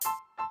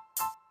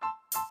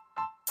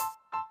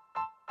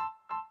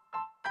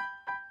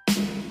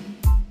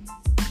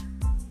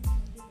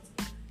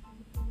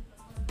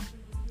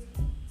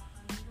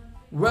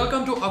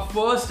Welcome to our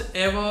first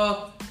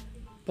ever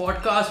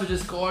podcast, which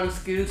is called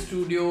Skill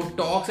Studio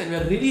Talks, and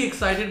we're really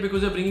excited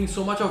because we're bringing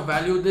so much of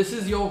value. This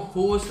is your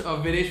host,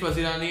 Viresh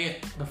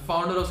Wazirani, the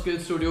founder of Skill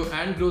Studio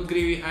and Growth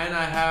Gravy, and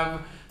I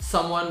have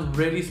someone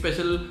really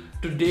special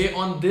today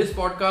on this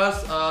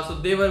podcast. So,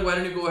 Devak, why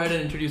don't you go ahead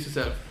and introduce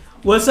yourself?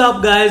 What's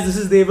up, guys? This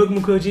is Devak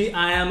Mukherjee.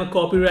 I am a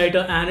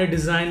copywriter and a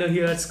designer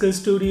here at Skill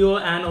Studio,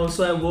 and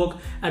also I work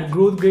at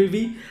Growth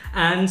Gravy.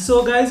 And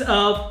so, guys,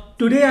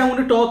 today I want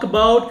to talk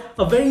about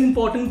a very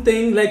important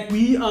thing. Like,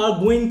 we are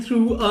going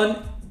through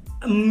an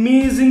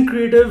amazing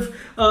creative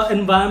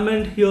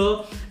environment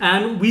here,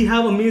 and we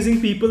have amazing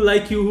people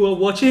like you who are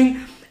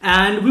watching,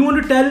 and we want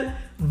to tell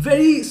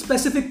very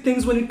specific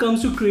things when it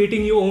comes to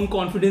creating your own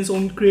confidence,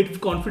 own creative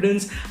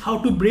confidence, how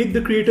to break the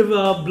creative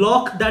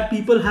block that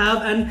people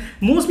have. And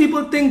most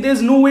people think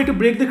there's no way to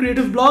break the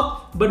creative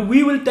block, but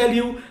we will tell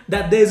you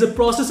that there's a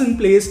process in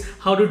place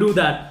how to do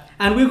that.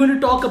 And we're going to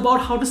talk about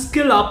how to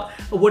skill up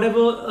whatever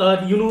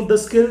the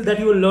skill that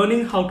you are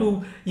learning, how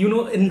to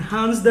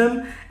enhance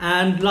them.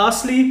 And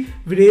lastly,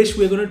 Viresh,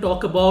 we're going to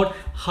talk about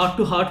heart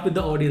to heart with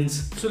the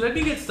audience. So, let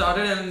me get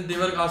started, and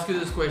Devak ask you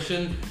this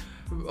question.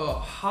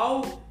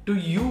 How do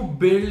you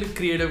build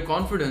creative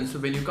confidence? So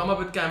when you come up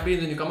with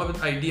campaigns and you come up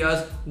with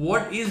ideas,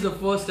 what is the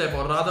first step,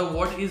 or rather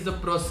what is the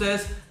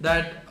process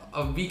that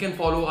we can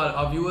follow,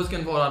 our viewers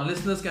can follow, our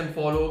listeners can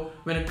follow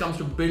when it comes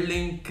to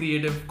building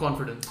creative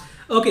confidence?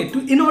 Okay,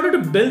 in order to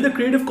build the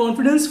creative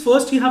confidence,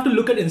 first you have to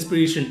look at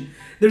inspiration.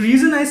 The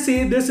reason I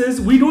say this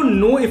is we don't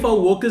know if our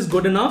work is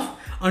good enough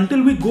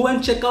until we go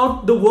and check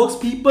out the works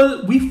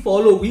people we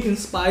follow, we are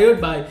inspired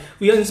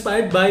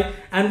by,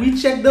 and we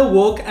check the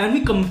work and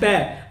we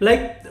compare.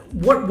 Like,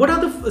 what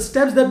are the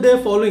steps that they're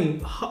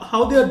following,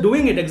 how they are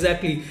doing it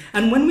exactly.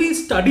 And when we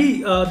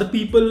study the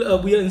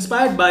people we are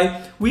inspired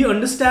by, we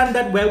understand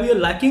that where we are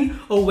lacking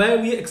or where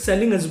we are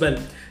excelling as well.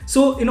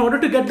 So in order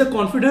to get the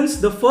confidence,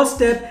 the first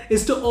step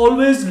is to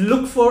always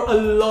look for a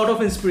lot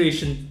of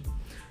inspiration.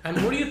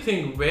 And what do you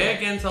think, where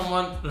can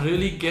someone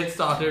really get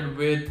started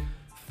with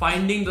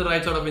finding the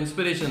right sort of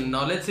inspiration?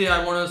 Now, let's say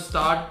I want to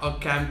start a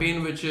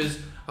campaign which is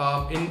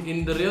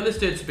in the real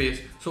estate space.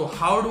 So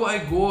how do I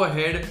go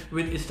ahead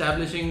with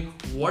establishing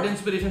what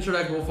inspiration should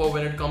I go for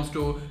when it comes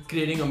to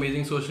creating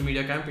amazing social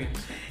media campaigns?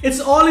 It's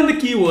all in the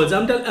keywords.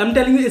 I'm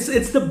telling you,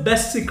 it's the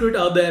best secret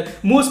out there.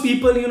 Most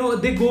people,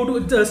 they go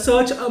to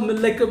search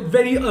like a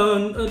very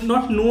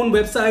not known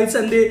websites,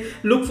 and they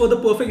look for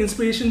the perfect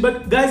inspiration.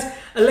 But guys,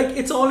 like,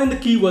 it's all in the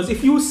keywords.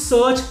 If you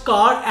search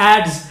car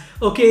ads,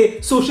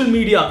 social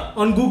media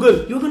on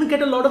Google, you're going to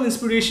get a lot of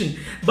inspiration.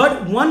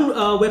 But one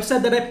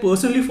website that I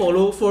personally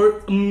follow for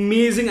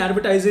amazing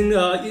advertising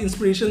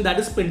inspiration, that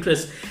is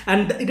Pinterest.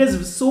 And it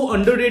is so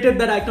underrated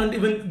that I can't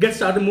even get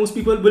started. Most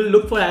people will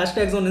look for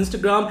hashtags on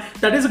Instagram.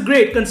 That is a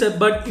great concept,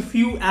 but if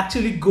you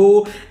actually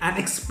go and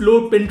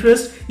explore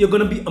Pinterest, you're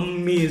going to be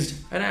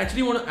amazed. And I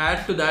actually want to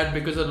add to that,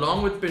 because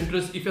along with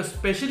Pinterest, if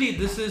especially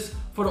this is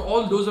for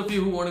all those of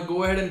you who want to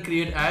go ahead and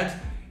create ads,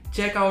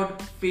 check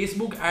out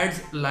Facebook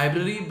Ads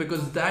Library,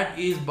 because that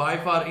is by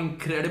far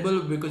incredible.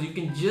 Because you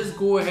can just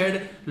go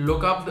ahead,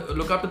 look up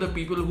to the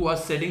people who are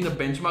setting the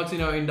benchmarks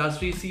in your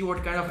industry, see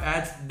what kind of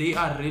ads they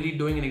are really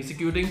doing and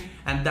executing,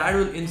 and that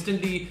will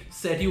instantly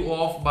set you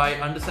off by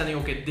understanding,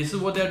 okay, this is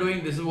what they're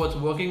doing, this is what's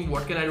working,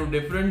 what can I do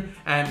different,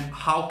 and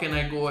how can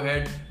I go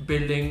ahead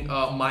building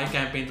my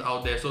campaigns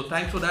out there. So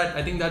thanks for that.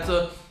 I think that's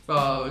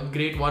a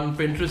great one.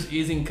 Pinterest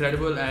is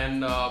incredible,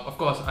 and of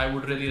course I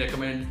would really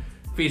recommend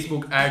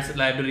Facebook Ads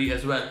Library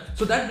as well.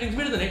 So that brings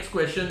me to the next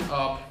question.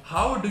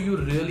 How do you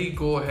really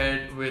go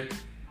ahead with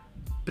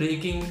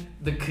breaking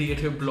the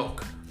creative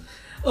block?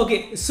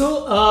 Okay,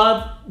 so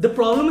the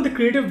problem with the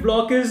creative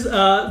block is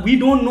we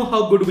don't know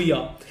how good we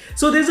are.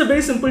 So there's a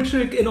very simple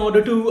trick in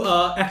order to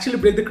actually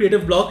break the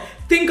creative block.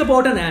 Think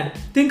about an ad.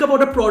 Think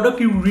about a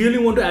product you really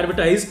want to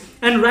advertise,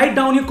 and write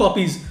down your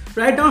copies.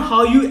 Write down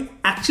how you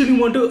actually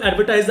want to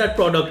advertise that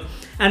product.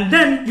 And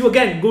then you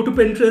again go to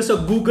Pinterest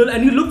or Google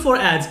and you look for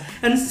ads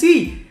and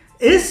see,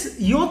 is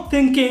your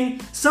thinking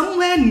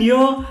somewhere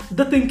near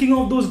the thinking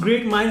of those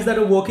great minds that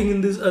are working in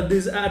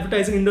this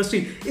advertising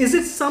industry? Is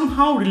it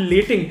somehow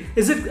relating?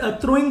 Is it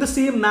throwing the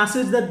same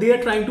message that they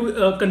are trying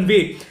to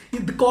convey?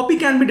 The copy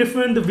can be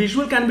different, the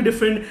visual can be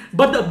different,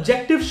 but the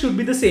objective should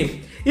be the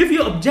same. If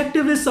your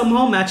objective is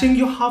somehow matching,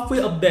 you're halfway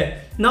up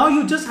there. Now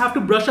you just have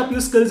to brush up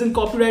your skills in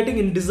copywriting,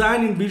 in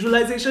design, in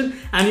visualization,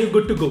 and you're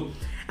good to go.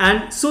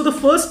 And so the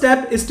first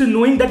step is to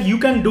knowing that you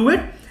can do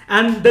it,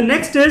 and the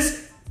next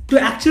is to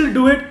actually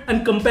do it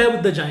and compare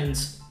with the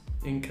giants.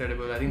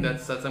 Incredible. I think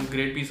that's some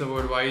great piece of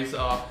advice,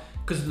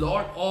 because a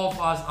lot of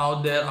us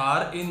out there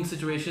are in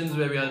situations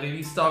where we are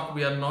really stuck,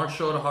 we are not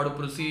sure how to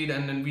proceed,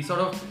 and then we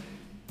sort of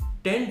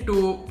tend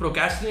to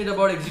procrastinate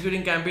about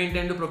executing campaign,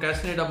 tend to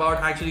procrastinate about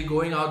actually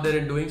going out there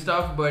and doing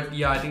stuff. But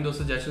yeah, I think those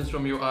suggestions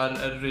from you are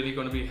really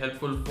going to be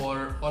helpful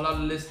for all our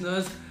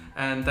listeners,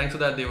 and thanks for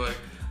that, Devak.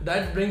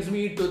 That brings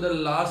me to the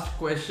last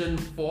question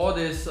for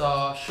this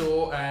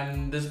show,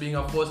 and this being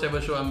our first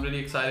ever show, I'm really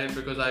excited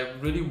because I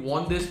really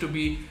want this to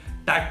be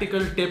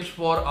tactical tips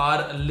for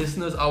our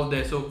listeners out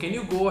there. So can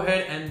you go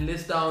ahead and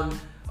list down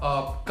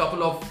a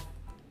couple of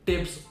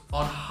tips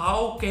on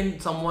how can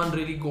someone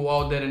really go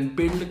out there and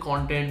build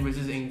content which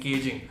is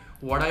engaging?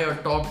 What are your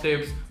top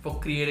tips for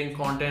creating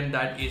content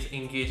that is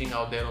engaging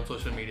out there on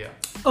social media?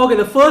 Okay,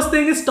 the first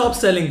thing is stop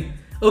selling.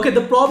 Okay,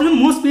 the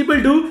problem most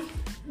people do,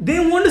 they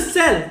want to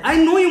sell.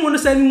 I know you want to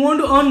sell, you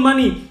want to earn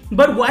money,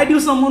 but why do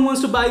someone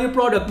wants to buy your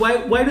product?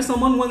 Why do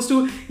someone wants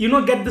to,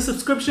 get the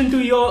subscription to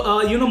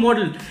your,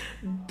 model?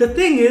 The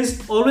thing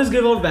is, always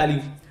give out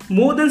value.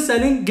 More than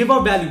selling, give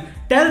out value.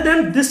 Tell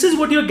them this is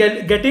what you're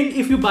getting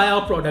if you buy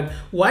our product.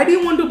 Why do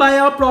you want to buy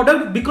our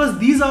product? Because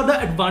these are the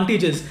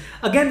advantages.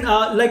 Again,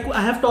 like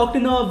I have talked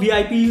in a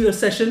VIP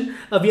session,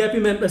 a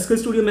VIP Skill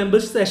Studio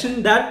members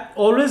session, that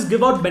always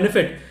give out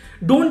benefit.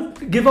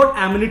 Don't give out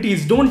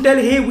amenities. Don't tell,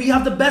 hey, we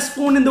have the best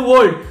phone in the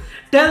world.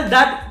 Tell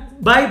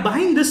that by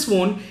buying this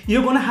phone,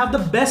 you're going to have the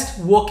best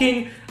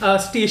working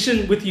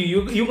station with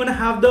you. You're going to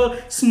have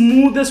the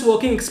smoothest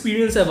working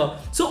experience ever.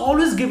 So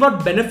always give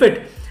out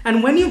benefit.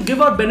 And when you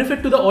give out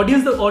benefit to the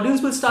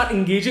audience will start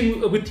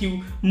engaging with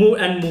you more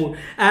and more.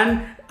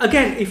 And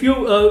again, if you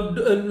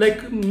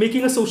like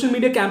making a social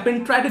media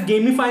campaign, try to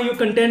gamify your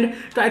content,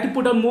 try to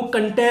put out more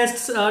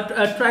contests,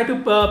 try to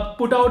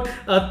put out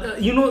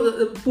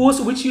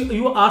posts which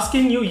you are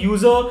asking your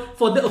user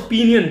for the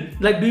opinion.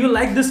 Like, do you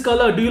like this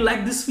color? Do you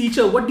like this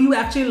feature? What do you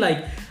actually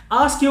like?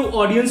 Ask your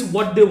audience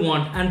what they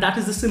want, and that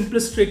is the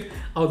simplest trick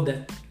out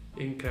there.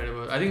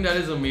 Incredible. I think that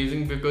is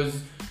amazing,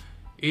 because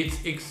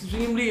it's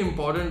extremely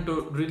important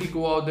to really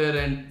go out there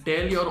and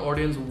tell your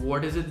audience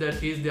what is it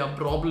that is their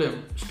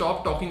problem.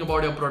 Stop talking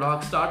about your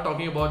product, start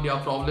talking about their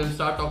problem,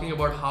 start talking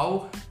about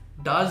how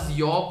does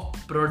your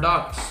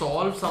product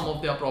solve some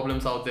of their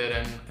problems out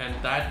there, and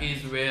that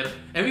is where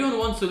everyone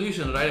wants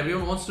solution, right?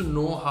 Everyone wants to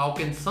know how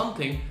can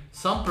something,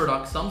 some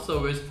product, some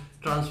service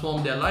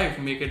transform their life,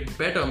 make it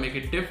better, make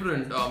it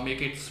different,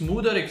 make it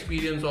smoother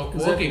experience of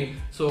working. Exactly.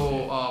 So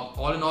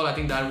all in all, I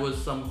think that was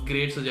some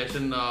great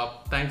suggestion.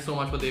 Thanks so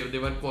much for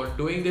Devak for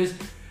doing this.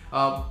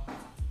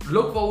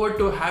 Look forward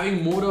to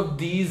having more of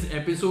these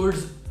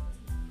episodes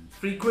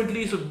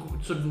frequently. So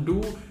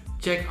do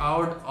check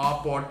out our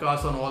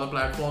podcast on all the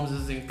platforms. This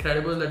is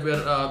incredible that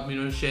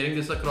we're sharing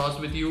this across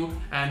with you,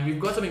 and we've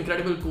got some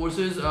incredible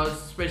courses,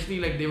 especially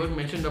like Devak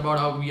mentioned about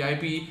our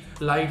VIP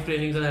live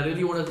trainings, and I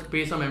really want to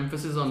pay some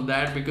emphasis on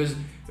that, because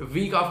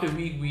week after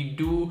week we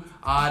do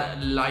our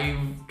live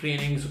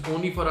trainings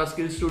only for our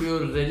Skill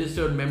Studio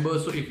registered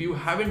members. So if you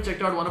haven't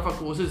checked out one of our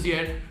courses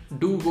yet,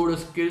 do go to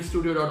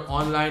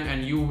skillstudio.online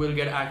and you will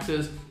get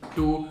access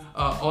to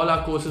all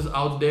our courses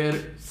out there.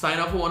 Sign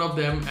up for one of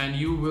them and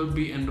you will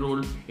be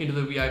enrolled into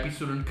the VIP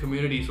student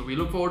community. So we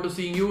look forward to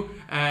seeing you.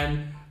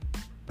 And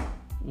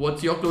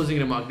what's your closing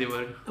remark,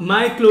 Devak?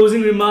 My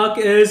closing remark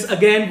is,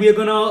 again, we are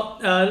gonna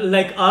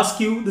ask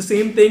you the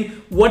same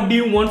thing. What do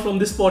you want from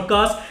this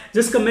podcast?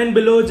 Just comment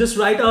below, just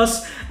write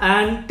us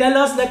and tell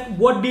us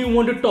what do you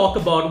want to talk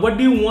about? What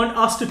do you want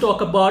us to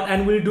talk about?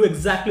 And we'll do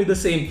exactly the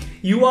same.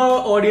 You are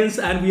our audience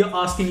and we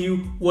are asking you,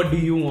 what do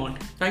you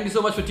want? Thank you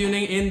so much for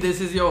tuning in. This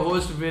is your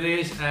host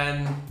Viresh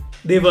and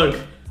Devak.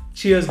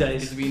 Cheers,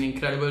 guys. It's been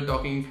incredible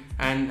talking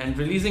and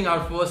releasing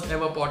our first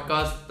ever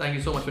podcast. Thank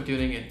you so much for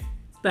tuning in.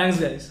 Thanks,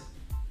 guys.